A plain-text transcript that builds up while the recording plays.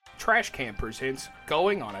Trash Can presents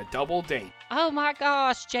Going on a Double Date. Oh my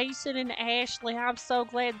gosh, Jason and Ashley, I'm so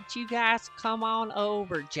glad that you guys come on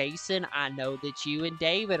over. Jason, I know that you and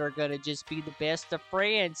David are going to just be the best of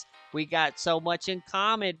friends. We got so much in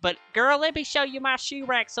common. But girl, let me show you my shoe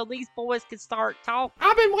rack so these boys can start talking.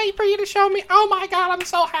 I've been waiting for you to show me. Oh my god, I'm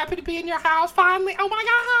so happy to be in your house finally. Oh my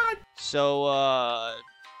god. So,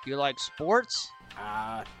 you like sports?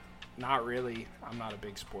 Not really. I'm not a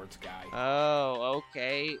big sports guy. Oh,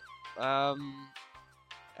 okay.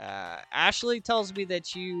 Ashley tells me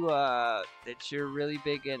that you're really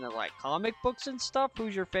big into like comic books and stuff.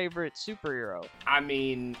 Who's your favorite superhero? I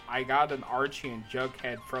mean, I got an Archie and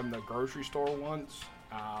Jughead from the grocery store once.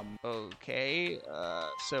 Okay.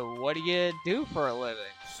 So what do you do for a living?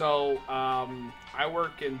 So, I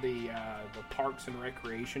work in the Parks and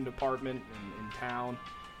Recreation Department in town.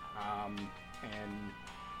 And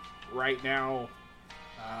right now,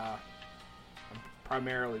 I'm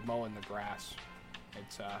primarily mowing the grass.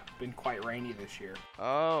 It's been quite rainy this year.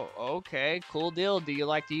 Oh, okay. Cool deal. Do you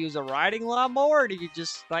like to use a riding lawnmower, or do you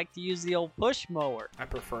just like to use the old push mower? I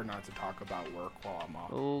prefer not to talk about work while I'm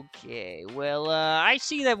off. Okay. Well, I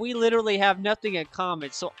see that we literally have nothing in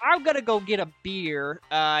common, so I'm gonna go get a beer.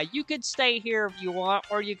 You could stay here if you want,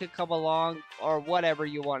 or you could come along, or whatever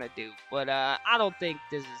you want to do. But I don't think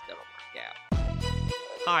this is gonna work out.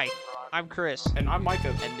 Hi, I'm Chris. And I'm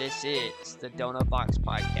Micah. And this is the Donut Box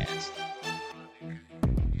Podcast.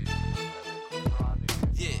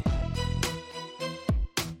 Yeah.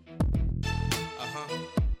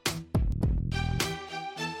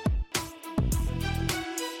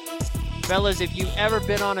 Fellas, if you've ever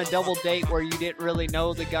been on a double date where you didn't really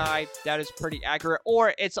know the guy, that is pretty accurate.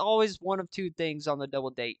 Or it's always one of two things on the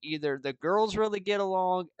double date. Either the girls really get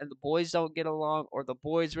along and the boys don't get along, or the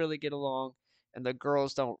boys really get along and the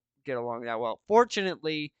girls don't get along that well.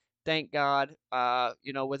 Fortunately, thank God,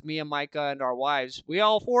 with me and Micah and our wives, we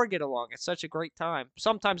all four get along. It's such a great time.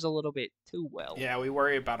 Sometimes a little bit too well. Yeah, we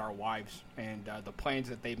worry about our wives and the plans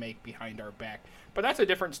that they make behind our back. But that's a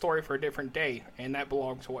different story for a different day, and that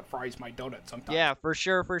belongs to what fries my donut sometimes. Yeah, for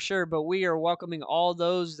sure. But we are welcoming all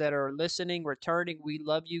those that are listening, returning. We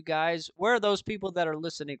love you guys. Where are those people that are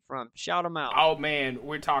listening from? Shout them out. Oh, man,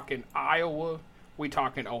 we're talking Iowa. We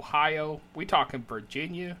talking Ohio. We talking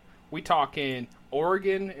Virginia. We talking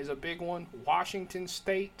Oregon is a big one. Washington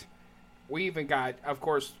State. We even got, of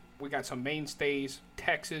course, we got some mainstays.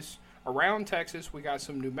 Texas. Around Texas, we got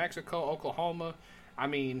some New Mexico, Oklahoma. I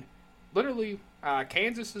mean, literally,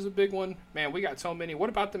 Kansas is a big one. Man, we got so many. What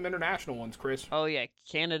about them international ones, Chris? Oh, yeah.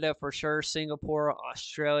 Canada for sure. Singapore,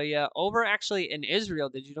 Australia. Over actually in Israel.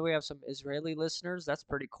 Did you know we have some Israeli listeners? That's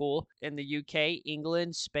pretty cool. In the UK,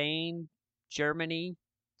 England, Spain, Germany,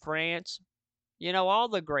 France. You know, all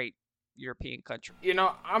the great European countries. You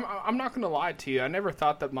know, I'm not going to lie to you. I never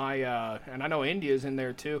thought that my, and I know India's in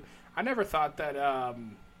there too. I never thought that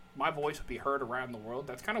my voice would be heard around the world.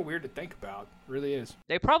 That's kind of weird to think about. It really is.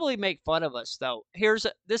 They probably make fun of us, though.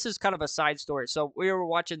 This is kind of a side story. So we were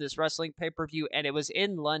watching this wrestling pay-per-view, and it was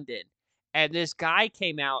in London. And this guy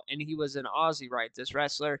came out, and he was an Aussie, right? This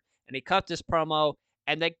wrestler. And he cut this promo,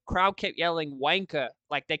 and the crowd kept yelling, wanker.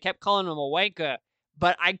 Like, they kept calling him a wanker.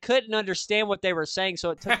 But I couldn't understand what they were saying, so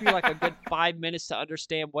it took me like a good 5 minutes to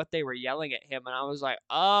understand what they were yelling at him. And I was like,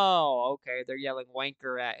 oh, okay, they're yelling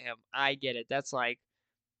wanker at him. I get it. That's like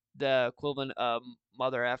the equivalent of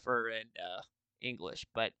mother effer in English.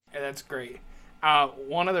 But yeah, that's great.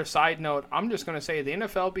 One other side note, I'm just going to say the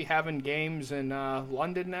NFL be having games in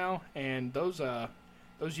London now, and those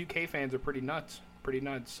UK fans are pretty nuts.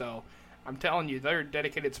 So I'm telling you, they're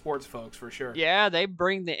dedicated sports folks for sure. Yeah, they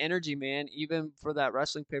bring the energy, man. Even for that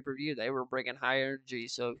wrestling pay-per-view, they were bringing high energy.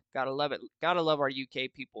 So gotta love it. Gotta love our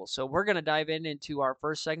UK people. So we're gonna dive into our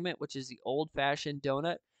first segment, which is the old-fashioned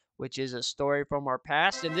donut, which is a story from our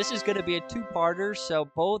past. And this is gonna be a two-parter. So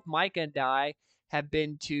both Mike and I have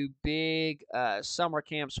been to big summer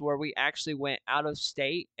camps where we actually went out of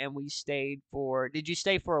state and we stayed for. Did you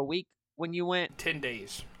stay for a week? When you went? 10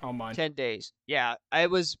 days on mine. 10 days. Yeah,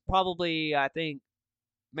 it was probably, I think,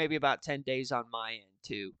 maybe about 10 days on my end,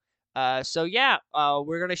 too.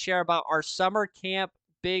 We're going to share about our summer camp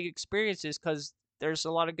big experiences because there's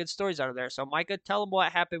a lot of good stories out of there. So, Micah, tell them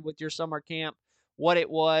what happened with your summer camp, what it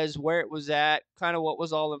was, where it was at, kind of what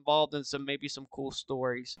was all involved, and maybe some cool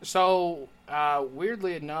stories. So,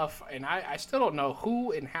 weirdly enough, and I still don't know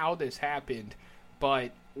who and how this happened,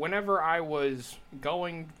 but whenever I was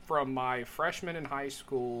going from my freshman in high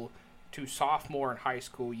school to sophomore in high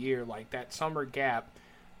school year, like that summer gap,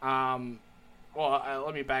 let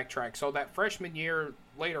me backtrack. So that freshman year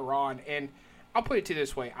later on, and I'll put it to you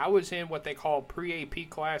this way. I was in what they call pre-AP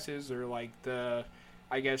classes, or like the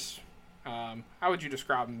I guess, how would you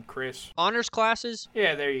describe them, Chris? Honors classes?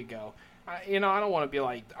 Yeah, there you go. I don't want to be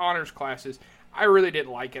like honors classes. I really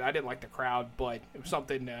didn't like it. I didn't like the crowd, but it was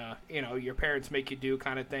something, your parents make you do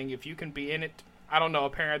kind of thing. If you can be in it, I don't know a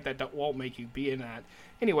parent that won't make you be in that.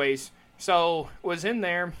 Anyways, so was in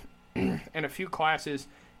there in a few classes,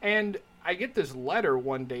 and I get this letter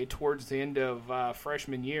one day towards the end of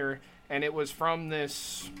freshman year, and it was from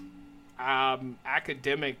this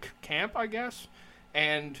academic camp, I guess,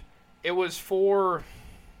 and it was for,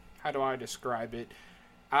 how do I describe it?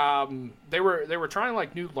 They were trying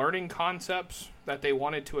like new learning concepts that they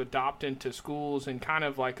wanted to adopt into schools and kind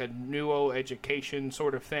of like a neuro education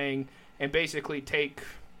sort of thing, and basically take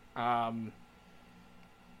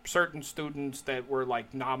certain students that were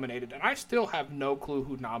like nominated. And I still have no clue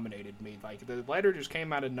who nominated me. Like the letter just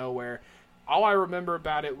came out of nowhere. All I remember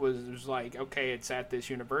about it was like, okay, it's at this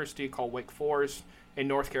university called Wake Forest in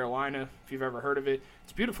North Carolina, if you've ever heard of it.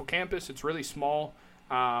 It's a beautiful campus. It's really small.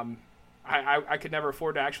 I could never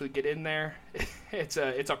afford to actually get in there. It's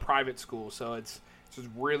a private school, so it's just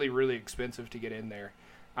really, really expensive to get in there.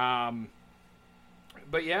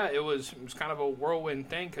 But yeah, it was kind of a whirlwind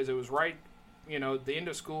thing because it was right, the end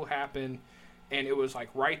of school happened, and it was like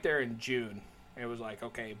right there in June. It was like,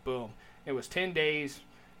 okay, boom. It was 10 days,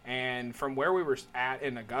 and from where we were at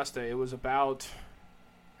in Augusta, it was about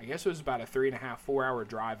a 3.5, 4 hour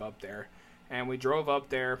drive up there. And we drove up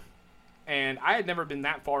there. And I had never been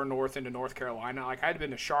that far north into North Carolina. Like, I had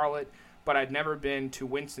been to Charlotte, but I'd never been to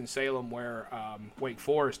Winston-Salem where Wake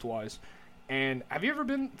Forest was. And have you ever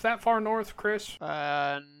been that far north, Chris?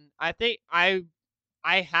 I think I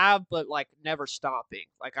have, but, like, never stopping.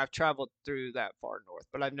 Like, I've traveled through that far north,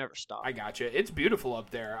 but I've never stopped. I gotcha. It's beautiful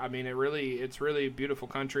up there. I mean, it's really beautiful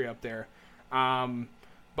country up there.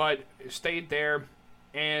 But stayed there,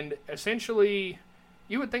 and essentially,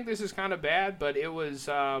 you would think this is kind of bad, but it was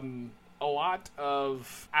a lot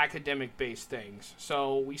of academic-based things.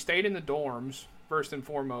 So we stayed in the dorms, first and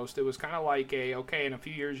foremost. It was kind of like in a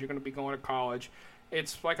few years you're going to be going to college.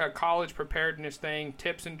 It's like a college preparedness thing,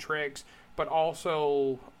 tips and tricks, but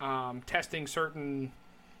also testing certain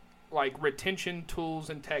like retention tools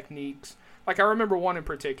and techniques. Like I remember one in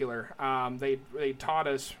particular. They taught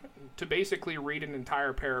us to basically read an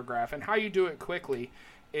entire paragraph, and how you do it quickly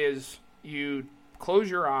is you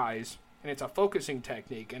close your eyes, and it's a focusing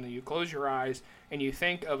technique, and you close your eyes and you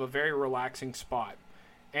think of a very relaxing spot,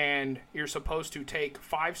 and you're supposed to take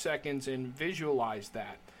 5 seconds and visualize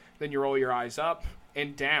that. Then you roll your eyes up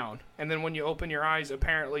and down, and then when you open your eyes,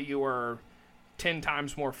 apparently you are 10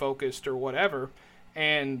 times more focused or whatever.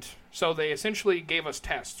 And so they essentially gave us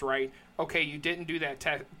tests, right? Okay, you didn't do that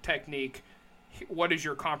technique. What is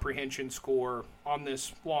your comprehension score on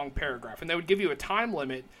this long paragraph? And they would give you a time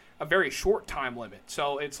limit, a very short time limit.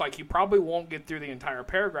 So it's like you probably won't get through the entire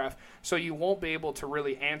paragraph, so you won't be able to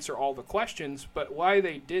really answer all the questions. But why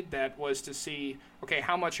they did that was to see, okay,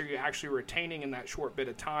 how much are you actually retaining in that short bit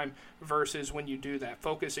of time versus when you do that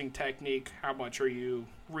focusing technique, how much are you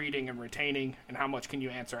reading and retaining, and how much can you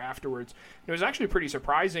answer afterwards. It was actually pretty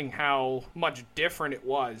surprising how much different it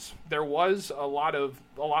was. There was a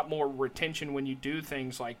lot more retention when you do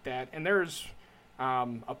things like that, and there's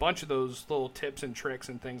a bunch of those little tips and tricks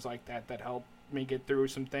and things like that help me get through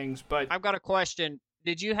some things. But I've got a question.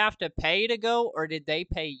 Did you have to pay to go, or did they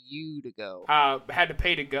pay you to go? Had to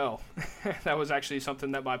pay to go. That was actually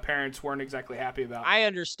something that my parents weren't exactly happy about. I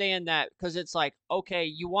understand that because it's like, okay,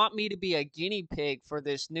 you want me to be a guinea pig for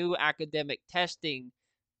this new academic testing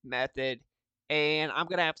method, and I'm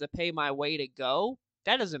going to have to pay my way to go?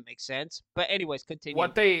 That doesn't make sense. But anyways, continue.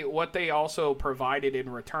 What they also provided in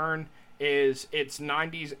return is it's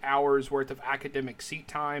 90 hours worth of academic seat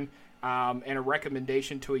time and a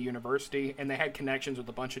recommendation to a university, and they had connections with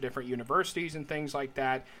a bunch of different universities and things like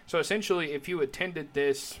that. So essentially, if you attended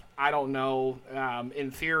this, I don't know, in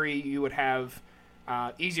theory, you would have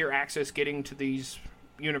easier access getting to these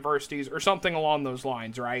universities or something along those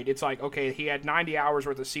lines, right? It's like, okay, he had 90 hours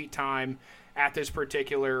worth of seat time at this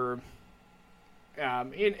particular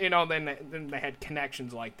then they had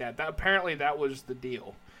connections like that. Apparently that was the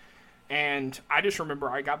deal. And I just remember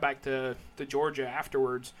I got back to Georgia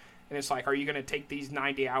afterwards, and it's like, are you going to take these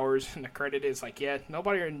 90 hours? And the credit is like, yeah,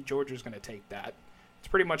 nobody in Georgia is going to take that. It's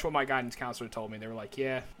pretty much what my guidance counselor told me. They were like,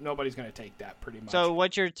 yeah, nobody's going to take that pretty much. So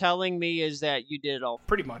what you're telling me is that you did it all.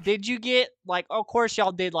 Pretty much. Did you get, like, of course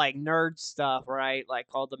y'all did, like, nerd stuff, right? Like,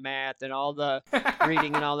 all the math and all the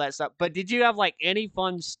reading and all that stuff. But did you have, like, any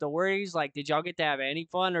fun stories? Like, did y'all get to have any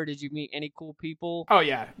fun, or did you meet any cool people? Oh,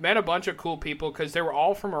 yeah. Met a bunch of cool people because they were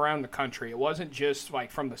all from around the country. It wasn't just, like,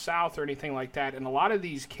 from the South or anything like that. And a lot of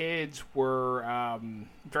these kids were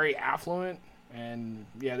very affluent. And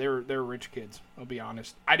yeah, they're rich kids. I'll be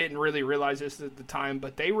honest. I didn't really realize this at the time,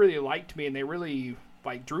 but they really liked me and they really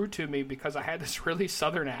like drew to me because I had this really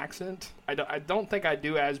southern accent. I don't think I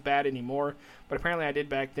do as bad anymore, but apparently I did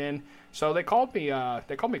back then. So they called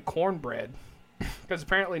me cornbread because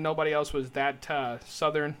apparently nobody else was that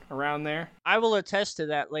southern around there. I will attest to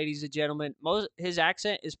that, ladies and gentlemen. His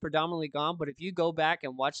accent is predominantly gone, but if you go back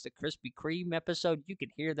and watch the Krispy Kreme episode, you can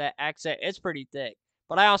hear that accent. It's pretty thick.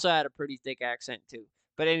 But I also had a pretty thick accent too.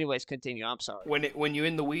 But anyways, continue. I'm sorry. When you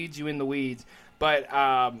in the weeds, you in the weeds. But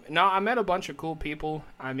no, I met a bunch of cool people.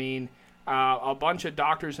 I mean, a bunch of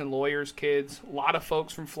doctors and lawyers, kids. A lot of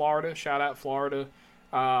folks from Florida. Shout out Florida.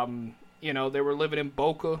 You know, they were living in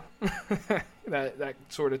Boca, that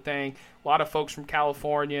sort of thing. A lot of folks from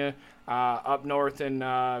California, up north in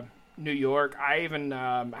New York. I even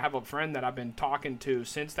have a friend that I've been talking to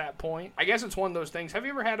since that point. I guess it's one of those things. Have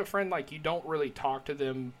you ever had a friend like you don't really talk to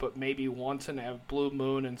them, but maybe once in a blue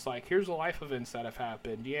moon, and it's like, here's the life events that have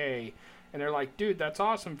happened. Yay. And they're like, dude, that's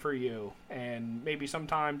awesome for you. And maybe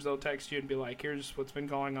sometimes they'll text you and be like, here's what's been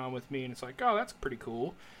going on with me. And it's like, oh, that's pretty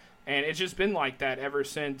cool. And it's just been like that ever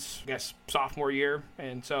since, I guess, sophomore year.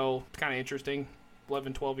 And so it's kind of interesting.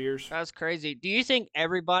 11, 12 years. That's crazy. Do you think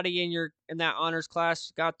everybody in that honors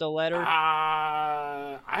class got the letter?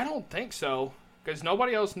 I don't think so, because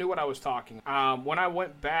nobody else knew what I was talking. When I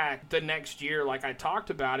went back the next year, like I talked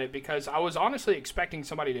about it, because I was honestly expecting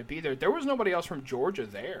somebody to be there. There was nobody else from Georgia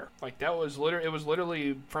there. Like it was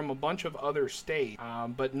literally from a bunch of other states,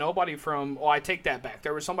 but nobody from. Well, I take that back.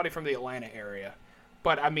 There was somebody from the Atlanta area.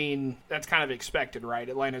 But, I mean, that's kind of expected, right?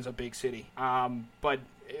 Atlanta's a big city. But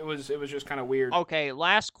it was just kind of weird. Okay,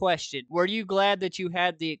 last question. Were you glad that you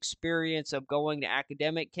had the experience of going to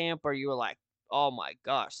academic camp, or you were like, oh my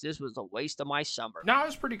gosh, this was a waste of my summer? No, it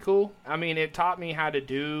was pretty cool. I mean, it taught me how to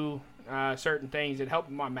do certain things. It helped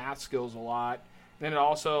my math skills a lot. And then it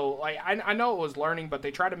also, like, I know it was learning, but they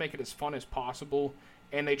try to make it as fun as possible.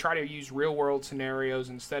 And they try to use real-world scenarios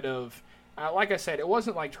instead of... like I said, it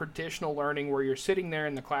wasn't like traditional learning where you're sitting there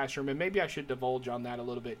in the classroom, and maybe I should divulge on that a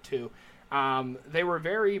little bit too. They were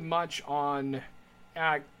very much on,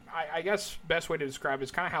 I guess best way to describe it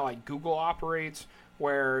is kind of how like Google operates,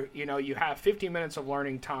 where, you know, you have 15 minutes of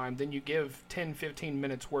learning time, then you give 10, 15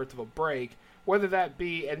 minutes worth of a break, whether that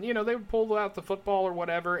be, and, you know, they would pull out the football or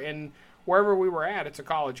whatever, and wherever we were at, it's a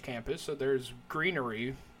college campus, so there's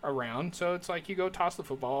greenery around, so it's like you go toss the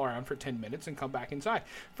football around for 10 minutes and come back inside.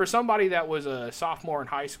 For somebody that was a sophomore in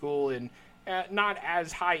high school and not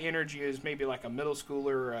as high energy as maybe like a middle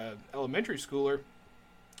schooler or a elementary schooler,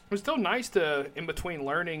 it was still nice to, in between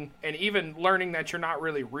learning, and even learning that you're not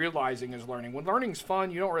really realizing is learning. When learning's fun,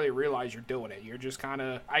 you don't really realize you're doing it. You're just kind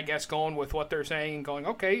of, I guess, going with what they're saying and going,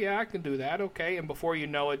 okay, yeah, I can do that, okay, and before you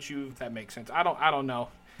know it, if that makes sense. I don't know.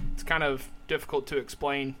 It's kind of difficult to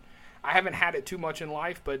explain. I haven't had it too much in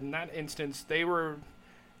life, but in that instance,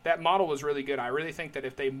 that model was really good. I really think that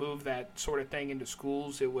if they move that sort of thing into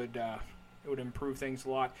schools, it would improve things a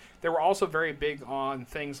lot. They were also very big on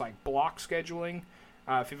things like block scheduling.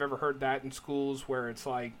 If you've ever heard that in schools, where it's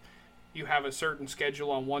like you have a certain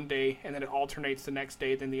schedule on one day and then it alternates the next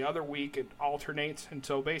day, then the other week it alternates. And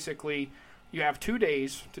so basically you have 2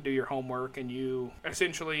 days to do your homework, and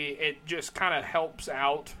it just kind of helps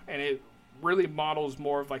out, and it really models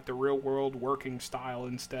more of like the real world working style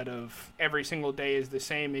instead of every single day is the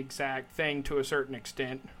same exact thing to a certain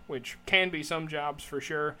extent, which can be some jobs for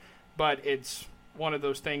sure, but it's one of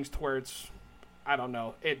those things to where it's, I don't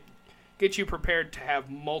know, it gets you prepared to have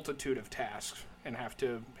multitude of tasks and have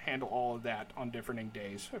to handle all of that on different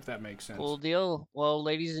days, if that makes sense. Cool deal. Well,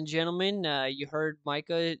 ladies and gentlemen, you heard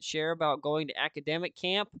Micah share about going to academic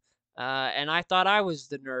camp, and I thought I was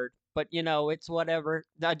the nerd. But, you know, it's whatever.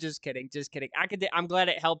 No, just kidding. I'm glad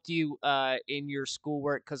it helped you in your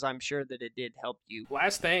schoolwork, because I'm sure that it did help you.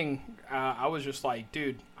 Last thing, I was just like,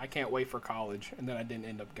 dude, I can't wait for college. And then I didn't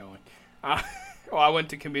end up going. Well, I went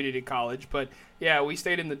to community college. But, yeah, we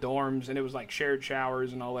stayed in the dorms, and it was like shared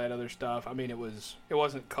showers and all that other stuff. I mean, it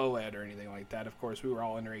wasn't co-ed or anything like that. Of course, we were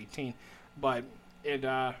all under 18. But it,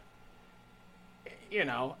 you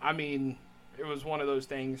know, I mean... It was one of those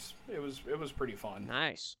things. It was pretty fun.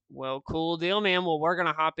 Nice. Well, cool deal, man. Well, we're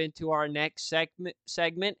gonna hop into our next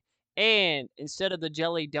segment, and instead of the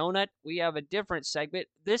jelly donut, we have a different segment.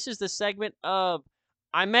 This is the segment of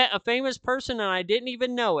I met a famous person and I didn't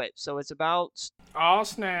even know it. So it's about oh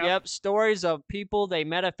snap. Yep, stories of people they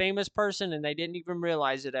met a famous person and they didn't even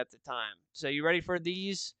realize it at the time. So you ready for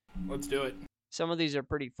these? Let's do it. Some of these are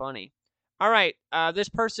pretty funny. All right. This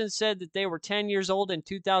person said that they were 10 years old in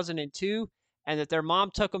 2002. And that their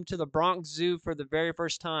mom took them to the Bronx Zoo for the very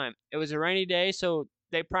first time. It was a rainy day, so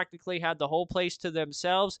they practically had the whole place to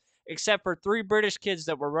themselves, except for 3 British kids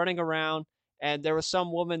that were running around, and there was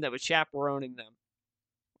some woman that was chaperoning them.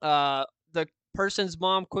 The person's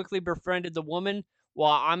mom quickly befriended the woman,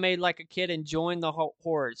 while I made like a kid and joined the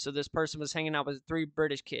horde. So this person was hanging out with 3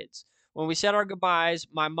 British kids. When we said our goodbyes,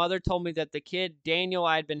 my mother told me that the kid Daniel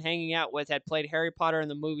I had been hanging out with had played Harry Potter in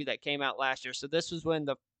the movie that came out last year. So this was when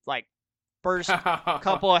the first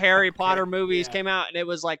couple of Harry Potter movies came out, and it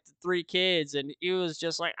was like the 3 kids, and he was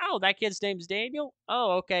just like, oh, that kid's name's Daniel?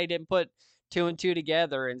 Oh, okay, didn't put 2 and 2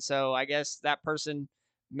 together, and so I guess that person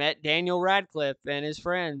met Daniel Radcliffe and his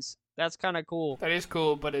friends. That's kind of cool. That is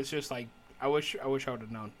cool, but it's just like, I wish I would have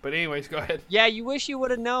known. But anyways, go ahead. Yeah, you wish you would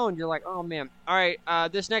have known. You're like, oh, man. All right,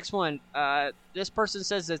 this next one. This person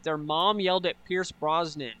says that their mom yelled at Pierce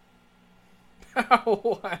Brosnan.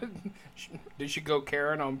 What? Did she go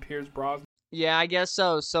Karen on Pierce Brosnan? Yeah, I guess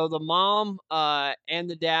so. So the mom and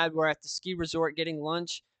the dad were at the ski resort getting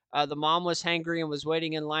lunch. The mom was hangry and was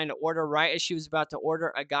waiting in line to order. Right as she was about to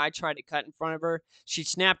order, a guy tried to cut in front of her. She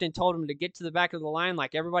snapped and told him to get to the back of the line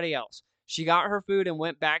like everybody else. She got her food and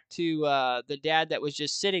went back to the dad that was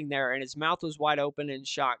just sitting there, and his mouth was wide open in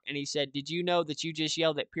shock. And he said, "Did you know that you just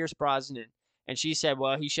yelled at Pierce Brosnan?" And she said,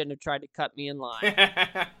 "Well, he shouldn't have tried to cut me in line."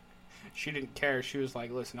 She didn't care. She was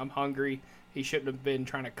like, listen, I'm hungry. He shouldn't have been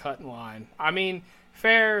trying to cut in line. I mean,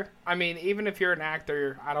 fair. I mean, even if you're an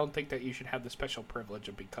actor, I don't think that you should have the special privilege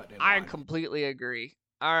of being cut in line. I completely agree.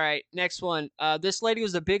 All right, next one. This lady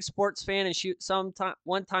was a big sports fan, and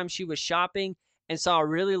one time she was shopping and saw a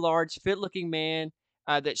really large, fit-looking man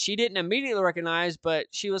that she didn't immediately recognize, but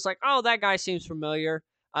she was like, oh, that guy seems familiar.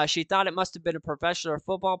 She thought it must have been a professional or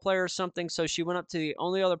football player or something, so she went up to the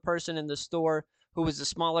only other person in the store, who was a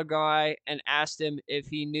smaller guy, and asked him if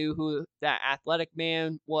he knew who that athletic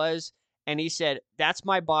man was. And he said, "That's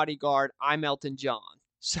my bodyguard. I'm Elton John."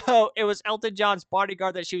 So it was Elton John's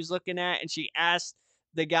bodyguard that she was looking at, and she asked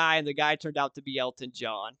the guy, and the guy turned out to be Elton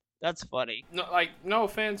John. That's funny. No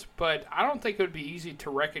offense, but I don't think it would be easy to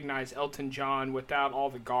recognize Elton John without all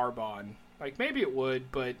the garb on. Like, maybe it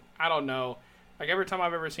would, but I don't know. Like, every time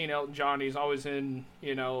I've ever seen Elton John, he's always in,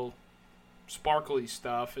 sparkly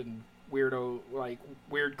stuff and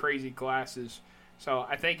weird, crazy glasses. So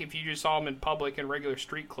I think if you just saw him in public in regular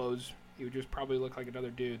street clothes, he would just probably look like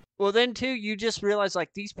another dude. Well, then, too, you just realize,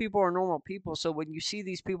 like, these people are normal people. So when you see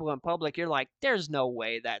these people in public, you're like, there's no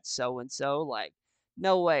way that's so-and-so. Like,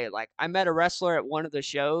 no way. Like, I met a wrestler at one of the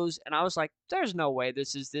shows, and I was like, there's no way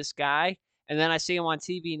this is this guy. And then I see him on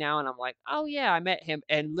TV now, and I'm like, oh, yeah, I met him.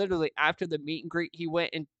 And literally, after the meet and greet, he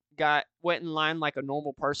went in line like a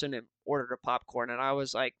normal person and ordered a popcorn. And I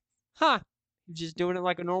was like, huh, he's just doing it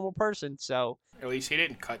like a normal person. So at least he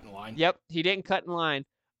didn't cut in line. Yep, he didn't cut in line.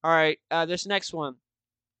 All right, this next one.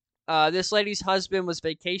 This lady's husband was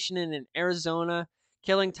vacationing in Arizona,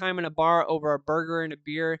 killing time in a bar over a burger and a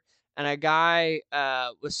beer, and a guy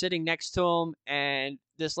was sitting next to him, and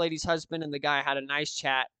this lady's husband and the guy had a nice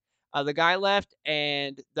chat. The guy left,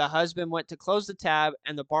 and the husband went to close the tab,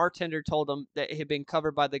 and the bartender told him that it had been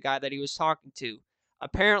covered by the guy that he was talking to.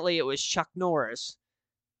 Apparently, it was Chuck Norris.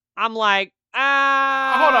 I'm like,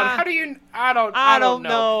 hold on. How do you? I don't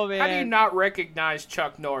know, man. How do you not recognize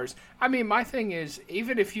Chuck Norris? I mean, my thing is,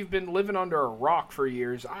 even if you've been living under a rock for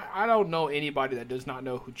years, I don't know anybody that does not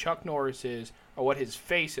know who Chuck Norris is or what his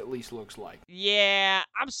face at least looks like. Yeah,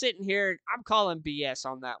 I'm sitting here. I'm calling BS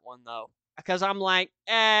on that one though, because I'm like,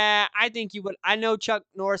 I think you would. I know Chuck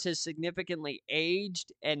Norris has significantly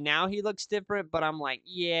aged, and now he looks different, but I'm like,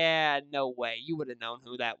 yeah, no way. You would have known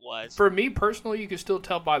who that was. For me personally, you can still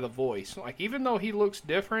tell by the voice. Like, even though he looks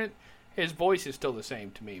different, his voice is still the same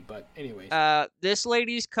to me. But anyways. This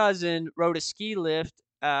lady's cousin rode a ski lift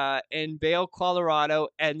in Vail, Colorado,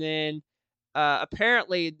 and then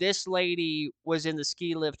apparently this lady was in the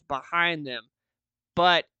ski lift behind them.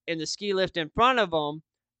 But in the ski lift in front of them,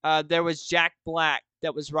 there was Jack Black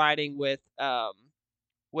that was riding with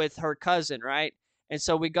her cousin, right? And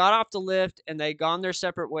so we got off the lift, and they gone their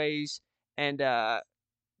separate ways. And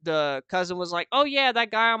the cousin was like, "Oh yeah,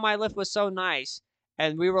 that guy on my lift was so nice."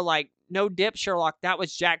 And we were like, "No dip, Sherlock, that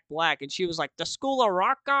was Jack Black." And she was like, "The School of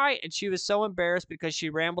Rock guy?" And she was so embarrassed because she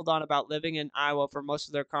rambled on about living in Iowa for most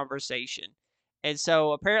of their conversation. And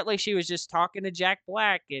so apparently she was just talking to Jack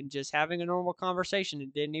Black and just having a normal conversation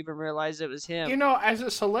and didn't even realize it was him. You know, as a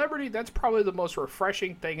celebrity, that's probably the most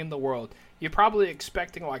refreshing thing in the world. You're probably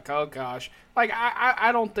expecting, like, oh gosh. Like,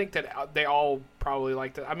 I don't think that they all probably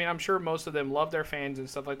like that. I mean, I'm sure most of them love their fans and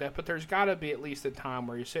stuff like that, but there's got to be at least a time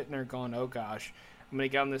where you're sitting there going, oh gosh, I'm going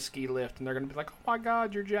to get on this ski lift, and they're going to be like, oh my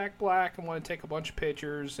God, you're Jack Black. I want to take a bunch of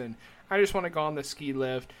pictures, and I just want to go on the ski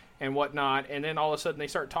lift. and whatnot, and then all of a sudden they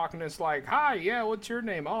start talking. It's like, hi, yeah, what's your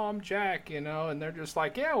name? Oh, I'm Jack, and they're just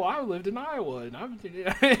like, yeah, well, I lived in Iowa,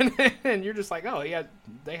 and and you're just like, oh yeah,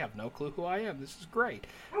 they have no clue who I am. This is great.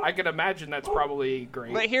 I can imagine that's probably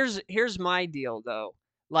great. But here's my deal though.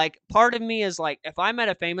 Like, part of me is like, if I met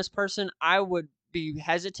a famous person, I would be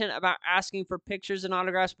hesitant about asking for pictures and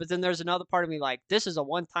autographs. But then there's another part of me like, this is a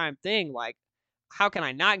one-time thing. Like, how can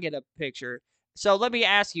I not get a picture? So let me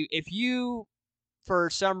ask you, if you, for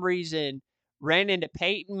some reason, ran into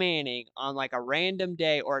Peyton Manning on like a random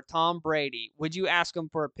day, or Tom Brady, would you ask him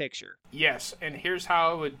for a picture? Yes, and here's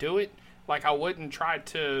how I would do it. Like, I wouldn't try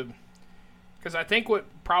to, because I think what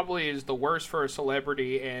probably is the worst for a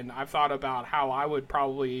celebrity, and I've thought about how I would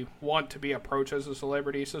probably want to be approached as a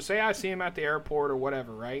celebrity. So say I see him at the airport or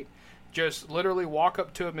whatever, right? Just literally walk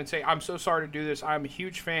up to him and say, I'm so sorry to do this. I'm a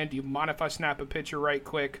huge fan. Do you mind if I snap a picture right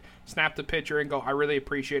quick? Snap the picture and go, I really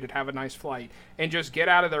appreciate it. Have a nice flight. And just get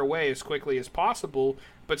out of their way as quickly as possible,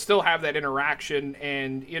 but still have that interaction.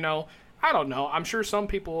 And, I don't know. I'm sure some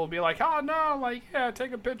people will be like, oh, no, like, yeah,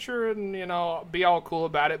 take a picture and, be all cool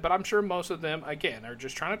about it. But I'm sure most of them, again, are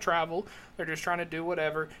just trying to travel. They're just trying to do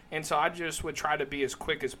whatever. And so I just would try to be as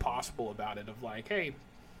quick as possible about it of like, hey,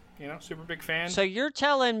 super big fan. So you're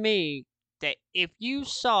telling me that if you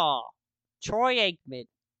saw Troy Aikman,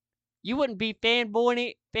 you wouldn't be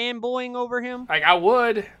fanboying over him? Like, I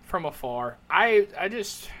would from afar. I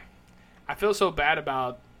feel so bad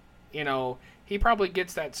about, he probably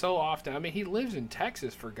gets that so often. I mean, he lives in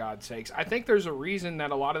Texas, for God's sakes. I think there's a reason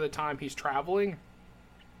that a lot of the time he's traveling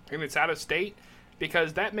and it's out of state,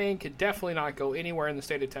 because that man could definitely not go anywhere in the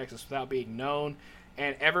state of Texas without being known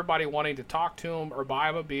and everybody wanting to talk to him or buy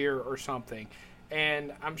him a beer or something.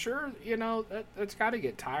 And I'm sure, that's got to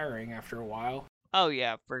get tiring after a while. Oh,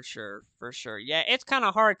 yeah, for sure. Yeah, it's kind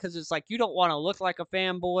of hard because it's like you don't want to look like a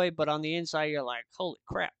fanboy, but on the inside you're like, holy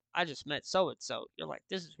crap, I just met so-and-so. You're like,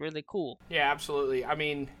 this is really cool. Yeah, absolutely. I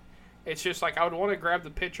mean, it's just like I would want to grab the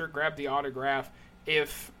picture, grab the autograph.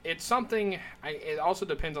 If it's something, it also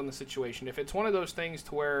depends on the situation. If it's one of those things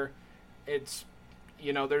to where it's,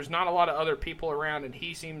 there's not a lot of other people around and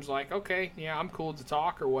he seems like, okay, yeah, I'm cool to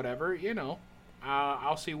talk or whatever,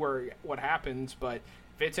 I'll see what happens. But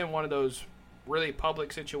if it's in one of those really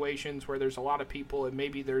public situations where there's a lot of people and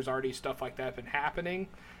maybe there's already stuff like that been happening,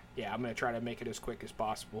 yeah, I'm going to try to make it as quick as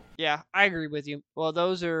possible. Yeah, I agree with you. Well,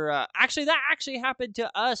 those are, that actually happened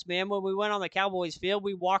to us, man. When we went on the Cowboys field,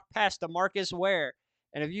 we walked past DeMarcus Ware.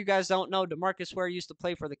 And if you guys don't know, DeMarcus Ware used to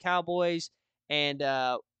play for the Cowboys, and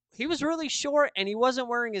he was really short, and he wasn't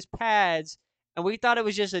wearing his pads, and we thought it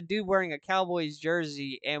was just a dude wearing a Cowboys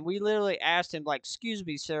jersey, and we literally asked him, like, excuse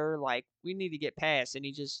me, sir, like, we need to get past, and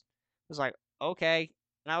he just was like, okay.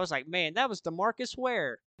 And I was like, man, that was DeMarcus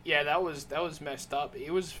Ware. Yeah, that was messed up. He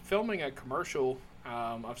was filming a commercial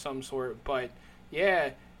of some sort, but yeah,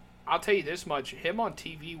 I'll tell you this much: him on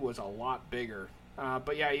TV was a lot bigger.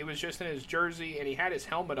 But yeah, he was just in his jersey and he had his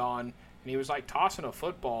helmet on, and he was like tossing a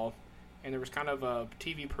football, and there was kind of a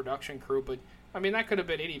TV production crew. But I mean, that could have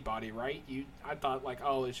been anybody, right? I thought like,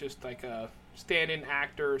 oh, it's just like a stand-in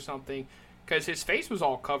actor or something, because his face was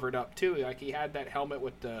all covered up too. Like, he had that helmet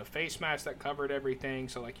with the face mask that covered everything,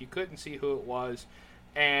 so like you couldn't see who it was.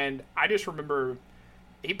 And I just remember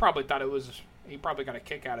he probably thought it was, he probably got a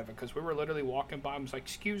kick out of it, because we were literally walking by him, was like,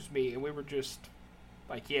 excuse me, and we were just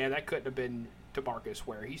like, yeah, that couldn't have been DeMarcus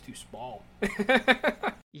Ware. He's too small.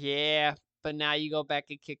 Yeah, but now you go back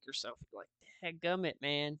and kick yourself. You're like, dadgummit,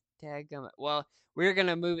 man. Dadgummit. Well, we're going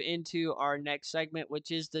to move into our next segment,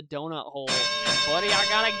 which is the donut hole. And buddy, I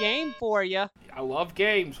got a game for you. I love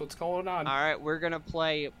games. What's going on? All right, we're going to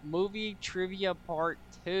play Movie Trivia Part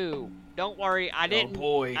 2. Don't worry, I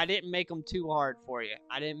didn't make them too hard for you.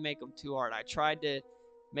 I didn't make them too hard. I tried to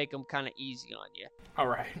make them kind of easy on you. All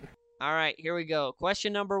right. All right, here we go.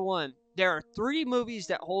 Question number 1. There are 3 movies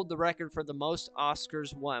that hold the record for the most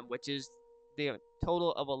Oscars won, which is the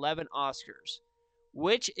total of 11 Oscars.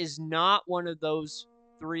 Which is not one of those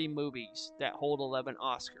 3 movies that hold 11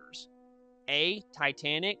 Oscars? A,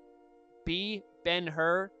 Titanic, B,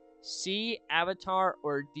 Ben-Hur, C, Avatar,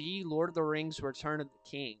 or D, Lord of the Rings, Return of the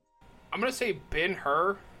King? I'm going to say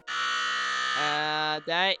Ben-Hur.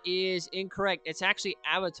 That is incorrect. It's actually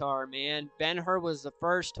Avatar, man. Ben-Hur was the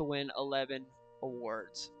first to win 11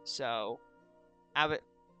 awards. So,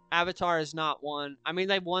 Avatar is not one. I mean,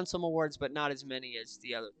 they've won some awards, but not as many as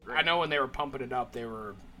the other 3. I know when they were pumping it up, they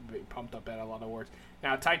were pumped up at a lot of awards.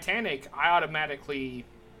 Now, Titanic, I automatically,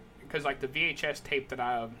 because like the VHS tape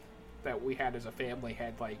that we had as a family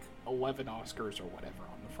had like 11 Oscars or whatever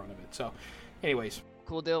on the front of it. So, anyways.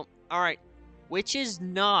 Cool deal. All right. Which is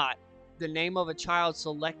not the name of a child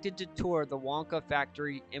selected to tour the Wonka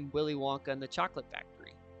factory in Willy Wonka and the Chocolate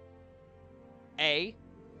Factory? A.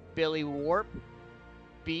 Billy Warp.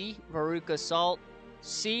 B. Veruca Salt.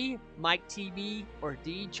 C. Mike TV. Or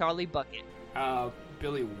D. Charlie Bucket?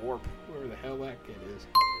 Billy Warp, whoever the hell that kid is.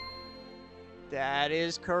 That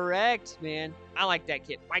is correct, man. I like that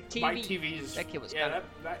kid. Mike TV. Mike TV's. That kid was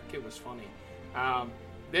that kid was funny.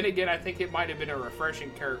 Then again, I think it might have been a refreshing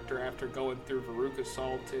character after going through Veruca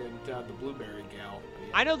Salt and the Blueberry Gal.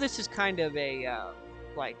 Yeah. I know this is kind of a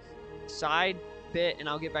side bit, and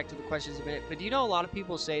I'll get back to the questions in a minute. But do you know a lot of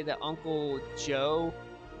people say that Uncle Joe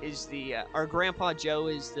is or Grandpa Joe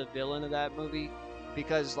is the villain of that movie?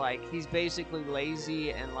 Because, like, he's basically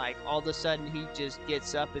lazy, and, like, all of a sudden he just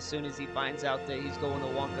gets up as soon as he finds out that he's going to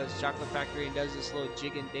Wonka's Chocolate Factory and does this little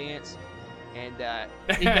jig and dance. And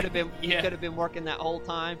he could have been he could have been working that whole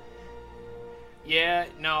time. Yeah,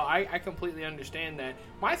 no, I completely understand that.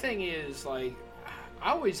 My thing is, like,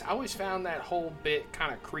 I always found that whole bit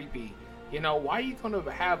kind of creepy. You know, why are you going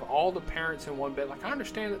to have all the parents in one bed? Like, I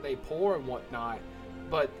understand that they poor and whatnot,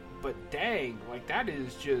 but dang, like, that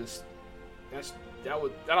is just that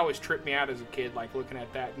always tripped me out as a kid, like looking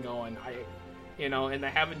at that and going, and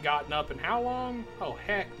they haven't gotten up in how long? Oh,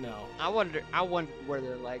 heck no. I wondered where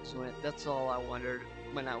their legs went. That's all I wondered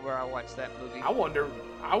where I watched that movie. I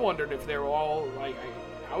wondered if they were all like,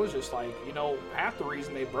 I was just like, half the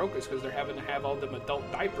reason they broke is because they're having to have all them adult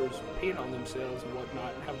diapers peeing on themselves and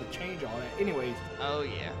whatnot and having to change all that. Anyways. Oh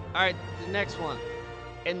yeah. All right, the next one.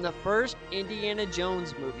 In the first Indiana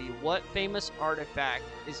Jones movie, what famous artifact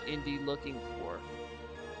is Indy looking for?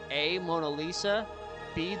 A. Mona Lisa.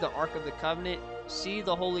 B. The Ark of the Covenant. C.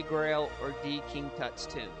 The Holy Grail. Or D. King Tut's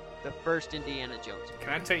tomb. The first Indiana Jones movie. Can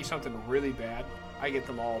I tell you something really bad? I get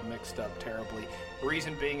them all mixed up terribly. The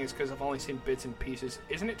reason being is because I've only seen bits and pieces.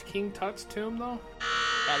 Isn't it King Tut's tomb, though?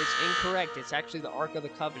 That is incorrect. It's actually the Ark of the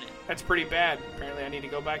Covenant. That's pretty bad. Apparently I need to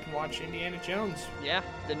go back and watch Indiana Jones. Yeah,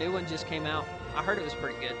 the new one just came out. I heard it was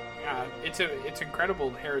pretty good. Yeah, it's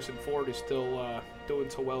incredible Harrison Ford is still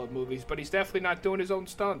doing so well at movies, but he's definitely not doing his own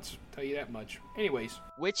stunts, I'll tell you that much. Anyways.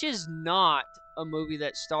 Which is not a movie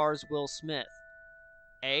that stars Will Smith?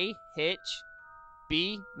 A. Hitch.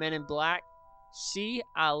 B. Men in Black. C.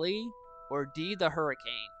 Ali. Or D. The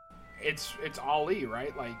Hurricane? It's Ali,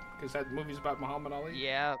 right? Like, because that movie's about Muhammad Ali?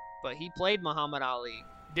 Yeah, but he played Muhammad Ali.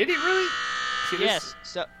 Did he really? See, yes,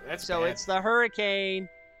 so it's The Hurricane.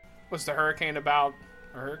 What's The Hurricane about?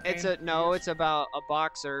 A hurricane? It's about a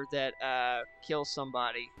boxer that kills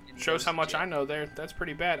somebody. Shows how much I know there. That's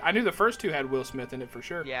pretty bad. I knew the first two had Will Smith in it for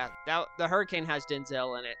sure. Yeah, The Hurricane has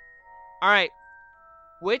Denzel in it. All right.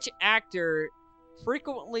 Which actor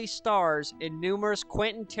frequently stars in numerous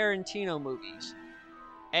Quentin Tarantino movies?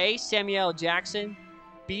 A. Samuel L. Jackson.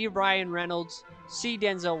 B. Ryan Reynolds. C.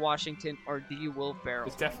 Denzel Washington. Or D. Will Ferrell?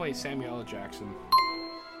 It's definitely Samuel L. Jackson.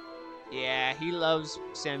 Yeah, he loves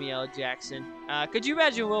Samuel L. Jackson. Could you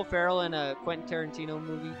imagine Will Ferrell in a Quentin Tarantino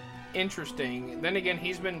movie? Interesting. Then again,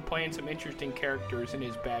 he's been playing some interesting characters in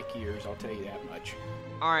his back years, I'll tell you that much.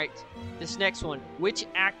 All right, this next one. Which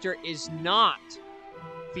actor is not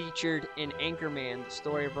featured in Anchorman, the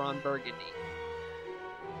story of Ron Burgundy?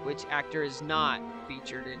 Which actor is not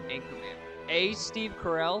featured in Anchorman? A. Steve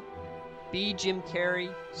Carell. B. Jim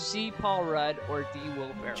Carrey. C. Paul Rudd. Or D.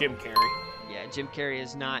 Will Ferrell? Jim Carrey. Yeah, Jim Carrey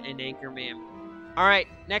is not in Anchorman. All right,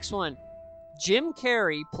 next one. Jim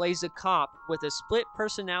Carrey plays a cop with a split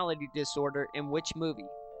personality disorder in which movie?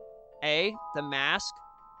 A. The Mask.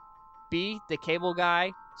 B. The Cable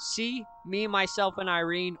Guy. C. Me, Myself, and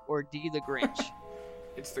Irene. Or D. The Grinch?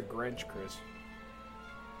 It's The Grinch, Chris.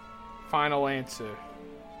 Final answer.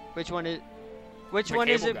 Which one is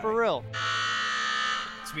it for real?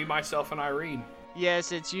 It's Me, Myself, and Irene.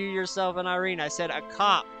 Yes, it's You, Yourself, and Irene. I said a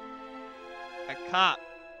cop. A cop.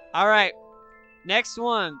 All right. Next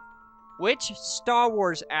one. Which Star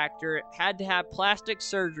Wars actor had to have plastic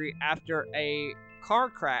surgery after a car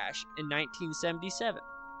crash in 1977?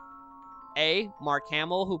 A. Mark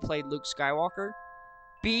Hamill, who played Luke Skywalker.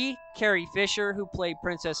 B. Carrie Fisher, who played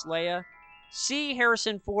Princess Leia. C.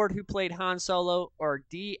 Harrison Ford, who played Han Solo. Or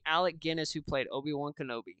D. Alec Guinness, who played Obi-Wan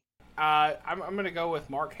Kenobi. I'm going to go with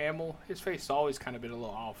Mark Hamill. His face has always kind of been a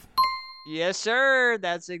little off. Yes, sir.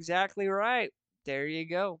 That's exactly right. There you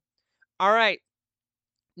go. All right.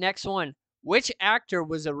 Next one. Which actor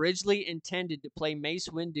was originally intended to play Mace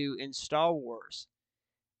Windu in Star Wars?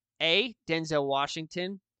 A. Denzel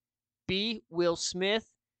Washington. B. Will Smith.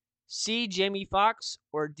 C. Jamie Foxx.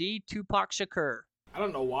 Or D. Tupac Shakur? I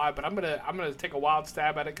don't know why, but I'm gonna take a wild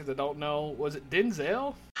stab at it because I don't know. Was it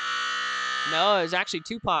Denzel? No, it was actually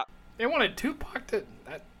Tupac. They wanted Tupac to.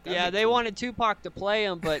 Yeah, they wanted Tupac to play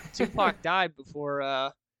him, but Tupac died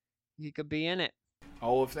before he could be in it.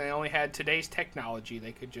 Oh, if they only had today's technology,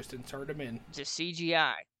 they could just insert him in. Just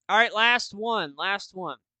CGI. All right, last one.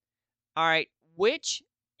 All right, which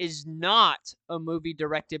is not a movie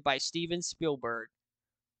directed by Steven Spielberg?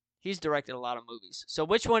 He's directed a lot of movies. So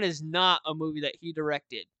which one is not a movie that he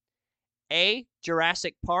directed? A,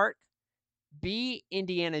 Jurassic Park, B,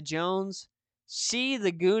 Indiana Jones, C,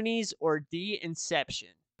 The Goonies, or D, Inception?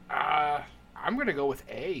 I'm going to go with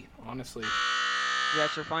A, honestly. Is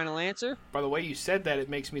that your final answer? By the way you said that, it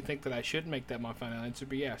makes me think that I should make that my final answer,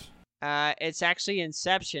 but yes. It's actually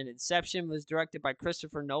Inception. Inception was directed by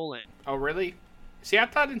Christopher Nolan. Oh, really? See, I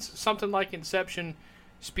thought something like Inception,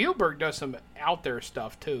 Spielberg does some out there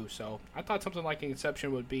stuff too, so I thought something like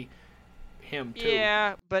Inception would be him too.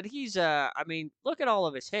 Yeah, but he's I mean, look at all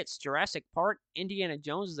of his hits. Jurassic Park, Indiana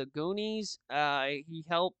Jones, The Goonies. He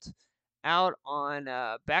helped out on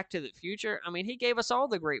Back to the Future. I mean, he gave us all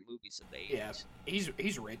the great movies of the 80s. Yeah,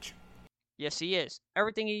 he's rich. Yes, he is.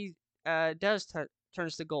 Everything he does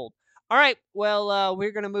turns to gold. All right, well,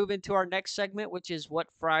 we're going to move into our next segment, which is What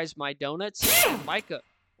Fries My Donuts? Micah,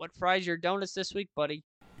 what fries your donuts this week, buddy?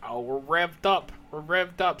 Oh, we're revved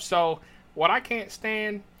up. So, what I can't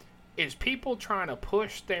stand is people trying to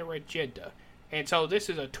push their agenda. And so this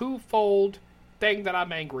is a twofold thing that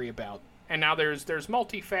I'm angry about. And now there's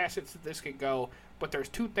multifacets that this could go, but there's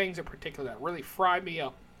two things in particular that really fry me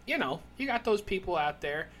up. You know, you got those people out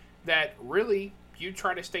there that really, you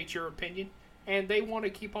try to state your opinion, and they want to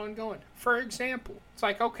keep on going. For example, it's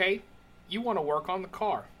like, okay, you want to work on the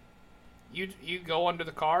car. You go under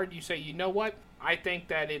the car and you say, you know what? I think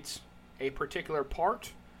that it's a particular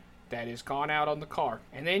part that has gone out on the car.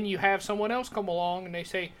 And then you have someone else come along and they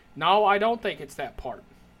say, no, I don't think it's that part.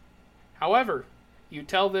 However, you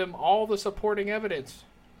tell them all the supporting evidence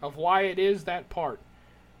of why it is that part.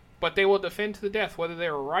 But they will defend to the death whether they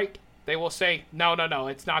were right. They will say, no,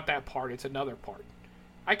 it's not that part, it's another part.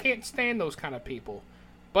 I can't stand those kind of people.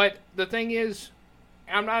 But the thing is,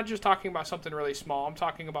 I'm not just talking about something really small. I'm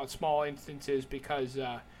talking about small instances because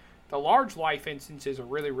the large life instances are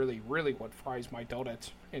really, really, really what fries my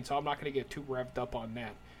donuts. And so I'm not going to get too revved up on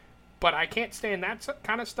that. But I can't stand that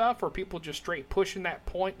kind of stuff where people just straight pushing that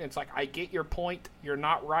point. And it's like, I get your point. You're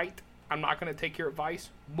not right. I'm not going to take your advice.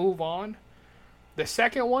 Move on. The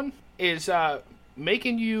second one is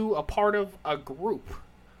making you a part of a group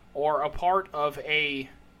or a part of a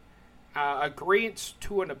agreement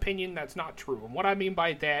to an opinion that's not true. And what I mean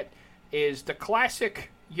by that is the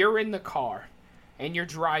classic, you're in the car and you're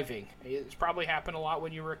driving. It's probably happened a lot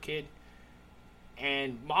when you were a kid.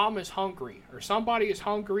 And mom is hungry or somebody is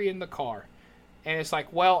hungry in the car. And it's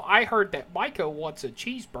like, well, I heard that Micah wants a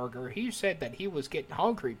cheeseburger. He said that he was getting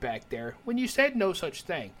hungry back there when you said no such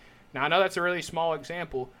thing. Now, I know that's a really small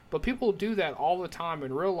example, but people do that all the time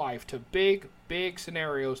in real life to big, big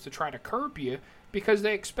scenarios to try to curb you because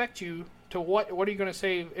they expect you to what are you going to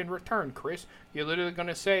say in return, Chris? You're literally going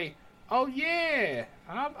to say, oh, yeah,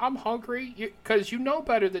 I'm hungry, because you know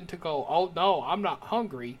better than to go, oh, no, I'm not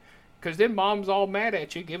hungry, because then mom's all mad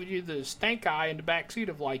at you, giving you the stank eye in the backseat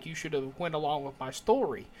of like, you should have went along with my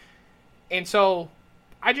story. And so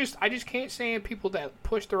I just can't stand people that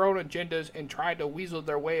push their own agendas and try to weasel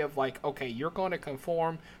their way of like, okay, you're going to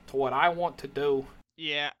conform to what I want to do.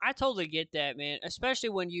 Yeah, I totally get that, man. Especially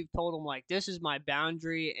when you've told them like, this is my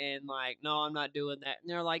boundary, and like, no, I'm not doing that. And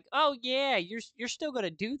they're like, oh yeah, you're still gonna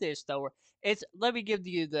do this though. Let me give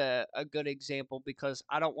you a good example because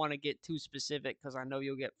I don't want to get too specific because I know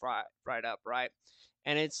you'll get fried up, right?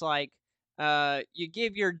 And it's like, you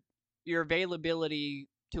give your availability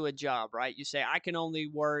to a job, right? You say I can only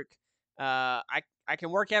work, I can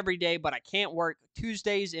work every day, but I can't work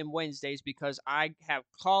Tuesdays and Wednesdays because I have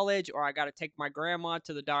college or I got to take my grandma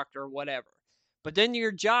to the doctor or whatever. But then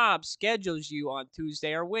your job schedules you on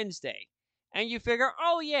Tuesday or Wednesday. And you figure,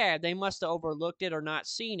 oh yeah, they must have overlooked it or not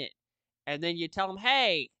seen it. And then you tell them,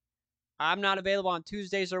 hey, I'm not available on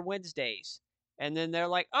Tuesdays or Wednesdays. And then they're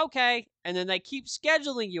like, okay. And then they keep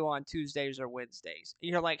scheduling you on Tuesdays or Wednesdays. And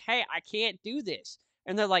you're like, hey, I can't do this.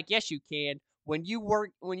 And they're like, yes, you can. When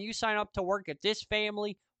you sign up to work at this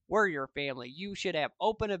family, we're your family. You should have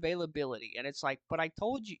open availability. And it's like, but I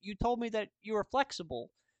told you told me that you were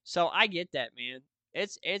flexible. So I get that, man.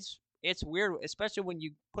 It's weird, especially when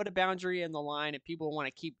you put a boundary in the line and people want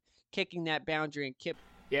to keep kicking that boundary and keep.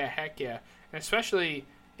 Yeah, heck yeah. And especially,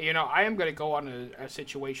 I am going to go on a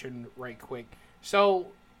situation right quick. So,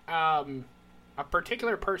 a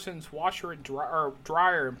particular person's washer and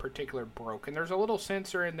dryer in particular broke, and there's a little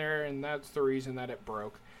sensor in there, and that's the reason that it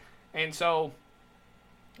broke. And so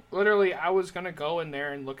Literally, I was going to go in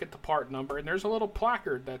there and look at the part number, and there's a little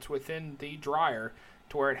placard that's within the dryer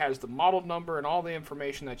to where it has the model number and all the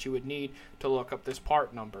information that you would need to look up this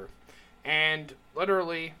part number. And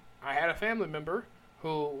literally, I had a family member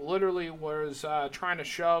who literally was trying to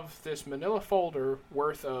shove this manila folder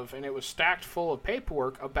worth of, and it was stacked full of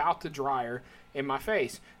paperwork about the dryer in my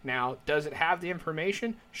face. Now, does it have the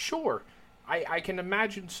information? Sure. I can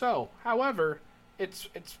imagine so. However, it's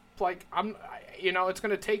like, it's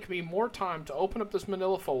going to take me more time to open up this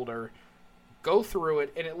manila folder, go through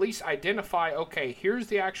it, and at least identify, okay, here's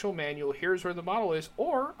the actual manual, here's where the model is,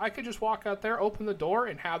 or I could just walk out there, open the door,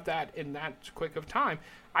 and have that in that quick of time.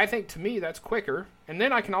 I think, to me, that's quicker, and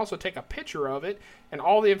then I can also take a picture of it, and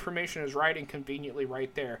all the information is right and conveniently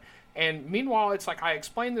right there. And meanwhile, it's like I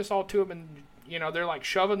explained this all to them, and they're like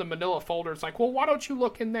shoving the manila folder. It's like, well, why don't you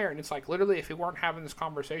look in there? And it's like, literally, if we weren't having this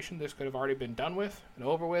conversation, this could have already been done with and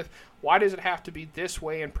over with. Why does it have to be this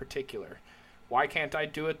way in particular? Why can't I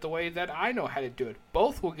do it the way that I know how to do it?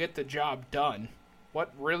 Both will get the job done.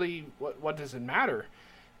 What does it matter?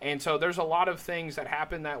 And so there's a lot of things that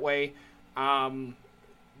happen that way.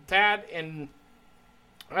 That, and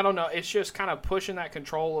I don't know, it's just kind of pushing that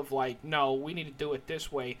control of like, no, we need to do it this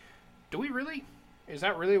way. Do we really? Is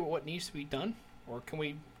that really what needs to be done? Or can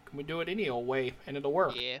we do it any old way and it'll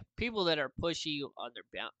work? Yeah, people that are pushy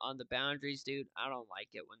on the boundaries, dude, I don't like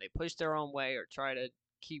it when they push their own way or try to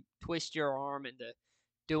twist your arm into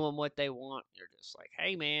doing what they want. You're just like,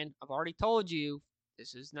 hey man, I've already told you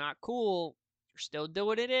this is not cool. You're still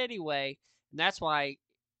doing it anyway. And that's why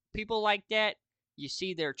people like that, you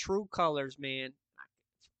see their true colors, man.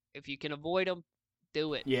 If you can avoid them,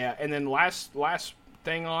 do it. Yeah, and then last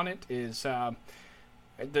thing on it is to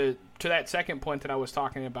that second point that I was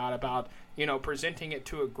talking about presenting it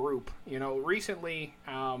to a group. Recently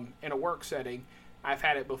in a work setting, I've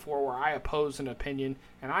had it before where I oppose an opinion,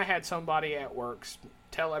 and I had somebody at work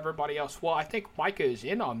tell everybody else, well, I think Micah is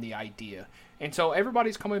in on the idea. And so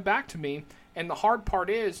everybody's coming back to me, and the hard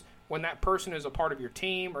part is when that person is a part of your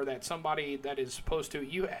team or that somebody that is supposed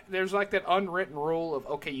to, there's like that unwritten rule of,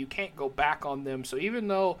 okay, you can't go back on them. So even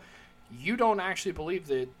though you don't actually believe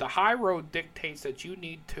that, the high road dictates that you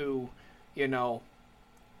need to,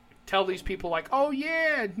 tell these people like, oh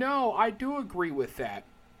yeah, no, I do agree with that.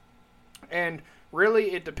 And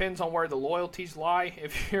really, it depends on where the loyalties lie.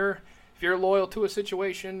 If you're loyal to a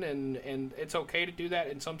situation, and it's okay to do that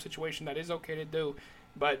in some situation, that is okay to do.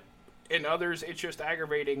 But in others, it's just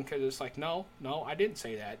aggravating because it's like, no, I didn't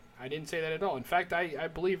say that. I didn't say that at all. In fact, I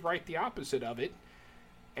believe right the opposite of it.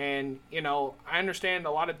 And, I understand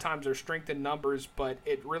a lot of times there's strength in numbers, but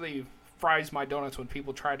it really fries my donuts when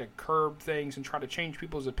people try to curb things and try to change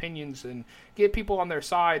people's opinions and get people on their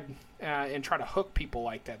side and try to hook people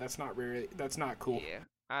like that. That's not cool. Yeah,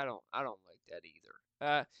 I don't like that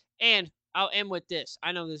either. And I'll end with this.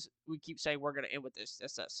 I know this. We keep saying we're gonna end with this.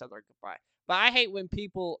 That's that Southern goodbye. But I hate when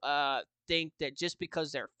people think that just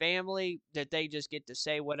because they're family, that they just get to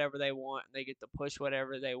say whatever they want and they get to push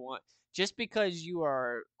whatever they want. Just because you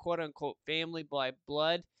are quote unquote family by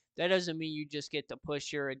blood, that doesn't mean you just get to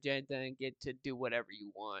push your agenda and get to do whatever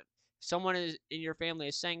you want. Someone in your family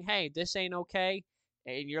is saying, hey, this ain't okay.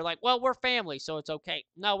 And you're like, well, we're family, so it's okay.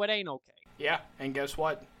 No, it ain't okay. Yeah, and guess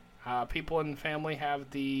what? People in the family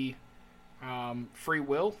have the free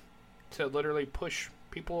will to literally push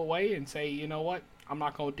people away and say, you know what? I'm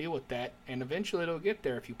not going to deal with that. And eventually it'll get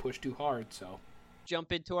there if you push too hard, so.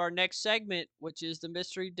 Jump into our next segment, which is the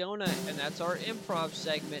Mystery Donut, and that's our improv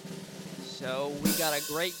segment. So we got a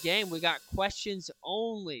great game. We got questions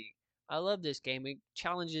only. I love this game. It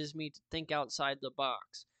challenges me to think outside the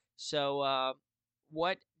box. So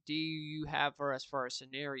what do you have for us for a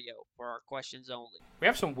scenario for our questions only? We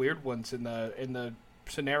have some weird ones in the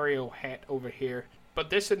scenario hat over here. But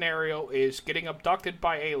this scenario is getting abducted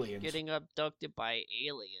by aliens. Getting abducted by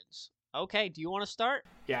aliens. Okay, do you want to start?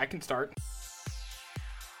 Yeah, I can start.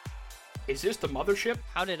 Is this the mothership?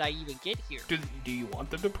 How did I even get here? Do you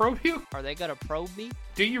want them to probe you? Are they gonna probe me?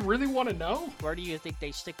 Do you really want to know? Where do you think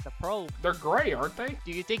they stick the probe? They're gray, aren't they?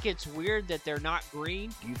 Do you think it's weird that they're not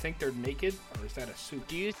green? Do you think they're naked, or is that a suit?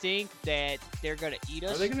 Do you think that they're gonna eat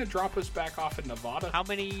us? Are they gonna drop us back off in Nevada? How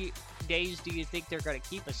many days do you think they're gonna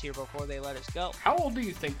keep us here before they let us go? How old do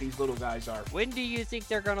you think these little guys are? When do you think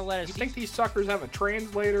they're gonna let us? You think these suckers have a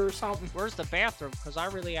translator or something? Where's the bathroom? Because I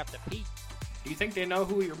really have to pee. Do you think they know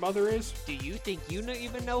who your mother is? Do you think you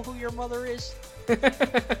even know who your mother is? We can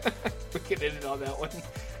end it on that one.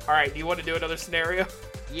 All right, do you want to do another scenario?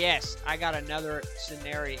 Yes, I got another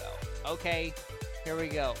scenario. Okay, here we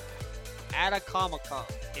go. At a Comic-Con,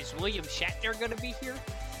 is William Shatner going to be here?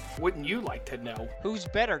 Wouldn't you like to know? Who's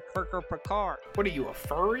better, Kirk or Picard? What are you, a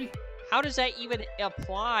furry? How does that even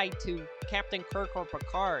apply to Captain Kirk or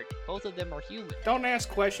Picard? Both of them are human. Don't ask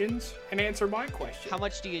questions and answer my question. How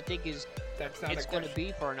much do you think it's going to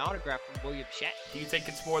be for an autograph from William Shatner? Do you think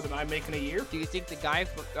it's more than I make in a year? Do you think the guy,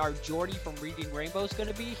 or Geordie from Reading Rainbow, is going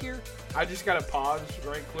to be here? I just got to pause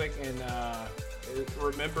right quick and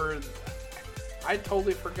remember, I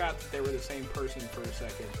totally forgot that they were the same person for a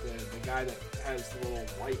second. The guy that has the little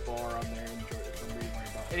white bar on there and Geordie from Reading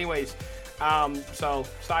Rainbow. Anyways, so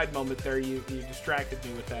side moment there, you distracted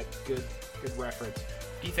me with that good reference.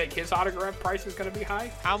 Do you think his autograph price is going to be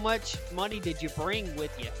high? How much money did you bring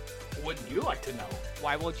with you? Wouldn't you like to know?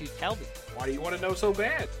 Why won't you tell me? Why do you want to know so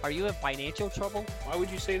bad? Are you in financial trouble? Why would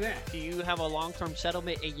you say that? Do you have a long-term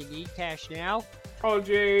settlement and you need cash now? Oh,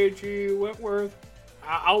 J.G. Whitworth.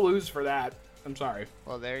 I'll lose for that. I'm sorry.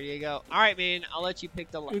 Well, there you go. All right, man. I'll let you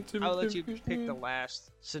pick the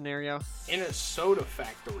last scenario. In a soda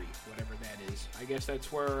factory, whatever that is. I guess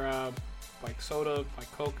that's where like soda,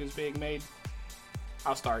 like Coke is being made.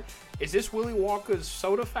 I'll start. Is this Willy Wonka's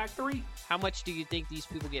soda factory? How much do you think these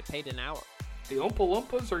people get paid an hour? The Oompa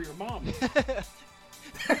Loompas or your mom?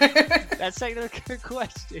 That's another good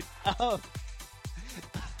question.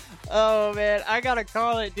 Oh man, I gotta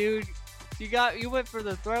call it, dude. You went for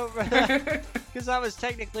the throat, because that was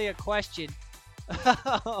technically a question.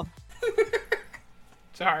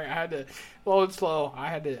 Sorry, I had to low and slow. I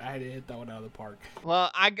had to hit that one out of the park. Well,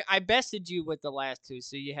 I bested you with the last two,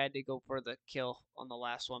 so you had to go for the kill on the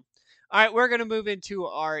last one. All right, we're gonna move into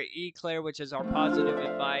our Eclair, which is our positive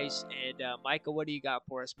advice. And Micah, what do you got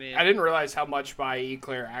for us, man? I didn't realize how much my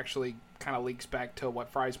Eclair actually kind of leaks back to what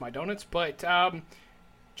fries my donuts, but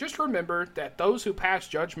just remember that those who pass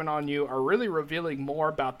judgment on you are really revealing more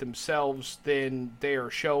about themselves than they are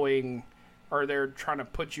showing, or they're trying to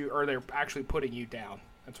put you, or they're actually putting you down.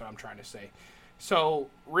 That's what I'm trying to say. So,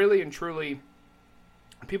 really and truly,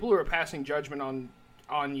 people who are passing judgment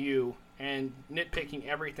on you and nitpicking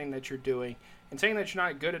everything that you're doing and saying that you're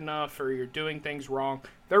not good enough or you're doing things wrong,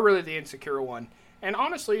 they're really the insecure one. And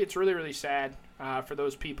honestly, it's really, really sad for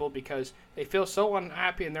those people because they feel so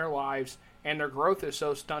unhappy in their lives and their growth is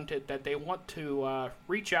so stunted that they want to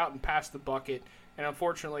reach out and pass the bucket and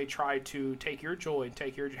unfortunately try to take your joy and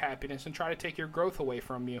take your happiness and try to take your growth away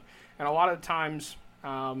from you. And a lot of times,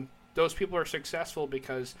 those people are successful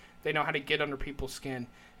because they know how to get under people's skin.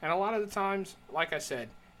 And a lot of the times, like I said,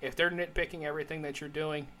 if they're nitpicking everything that you're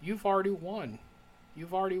doing, you've already won.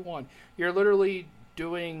 You've already won. You're literally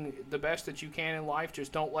doing the best that you can in life.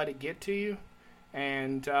 Just don't let it get to you.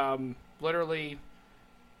 And literally,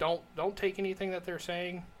 don't take anything that they're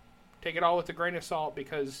saying. Take it all with a grain of salt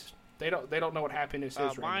because they don't know what happiness is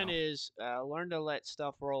right now. Mine is learn to let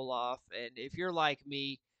stuff roll off. And if you're like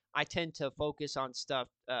me, I tend to focus on stuff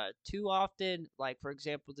too often. Like, for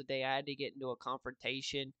example, today I had to get into a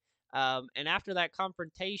confrontation. And after that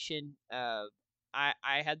confrontation, I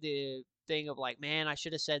had the thing of like, man, I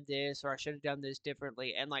should have said this or I should have done this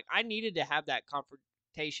differently. And like, I needed to have that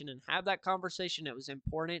confrontation and have that conversation. It was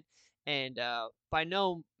important. And by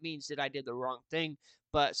no means did I did the wrong thing.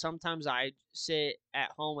 But sometimes I sit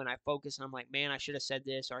at home and I focus and I'm like, man, I should have said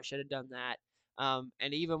this or I should have done that.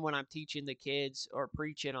 And even when I'm teaching the kids or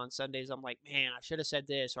preaching on Sundays, I'm like, man, I should have said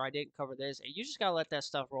this or I didn't cover this. And you just got to let that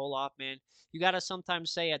stuff roll off, man. You got to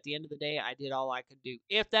sometimes say at the end of the day, I did all I could do.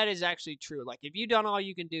 If that is actually true. Like, if you've done all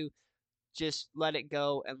you can do, just let it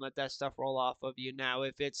go and let that stuff roll off of you. Now,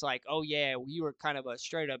 if it's like, oh, yeah, you were kind of a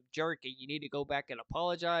straight up jerk and you need to go back and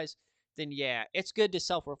apologize, then yeah, it's good to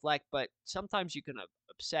self-reflect. But sometimes you can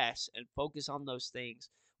obsess and focus on those things.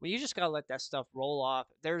 Well, you just got to let that stuff roll off.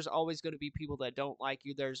 There's always going to be people that don't like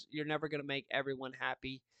you. You're never going to make everyone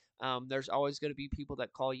happy. There's always going to be people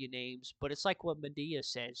that call you names. But it's like what Medea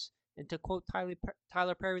says. And to quote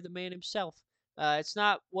Tyler Perry, the man himself, it's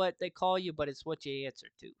not what they call you, but it's what you answer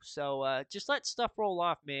to. So just let stuff roll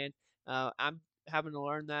off, man. I'm having to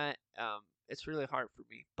learn that. It's really hard for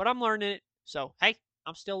me. But I'm learning it. So, hey,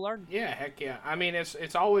 I'm still learning. Yeah, heck yeah. I mean,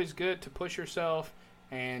 it's always good to push yourself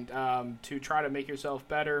and to try to make yourself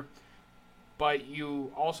better. But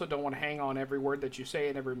you also don't want to hang on every word that you say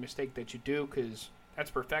and every mistake that you do because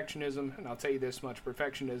that's perfectionism. And I'll tell you this much,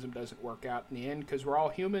 perfectionism doesn't work out in the end because we're all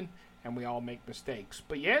human and we all make mistakes.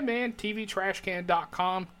 But yeah, man,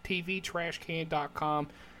 tvtrashcan.com, tvtrashcan.com.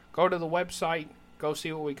 Go to the website. Go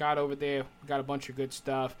see what we got over there. We got a bunch of good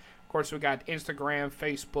stuff. Of course, we got Instagram,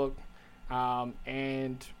 Facebook,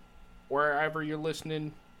 and wherever you're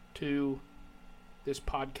listening to this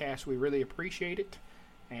podcast, we really appreciate it.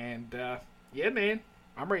 And yeah, man,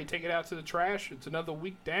 I'm ready to take it out to the trash. It's another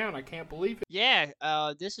week down. I can't believe it. Yeah,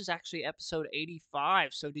 this is actually episode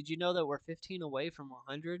 85. So did you know that we're 15 away from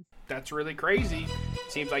 100? That's really crazy.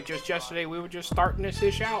 Seems like just yesterday we were just starting this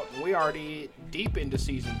ish out, and we already deep into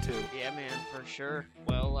season 2. Yeah, man, for sure.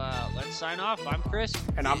 Well, let's sign off. I'm Chris.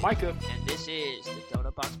 And I'm Micah. And this is the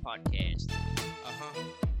Donut Box Podcast. Uh-huh.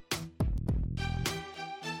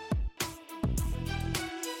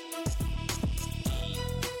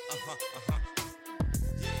 Uh-huh.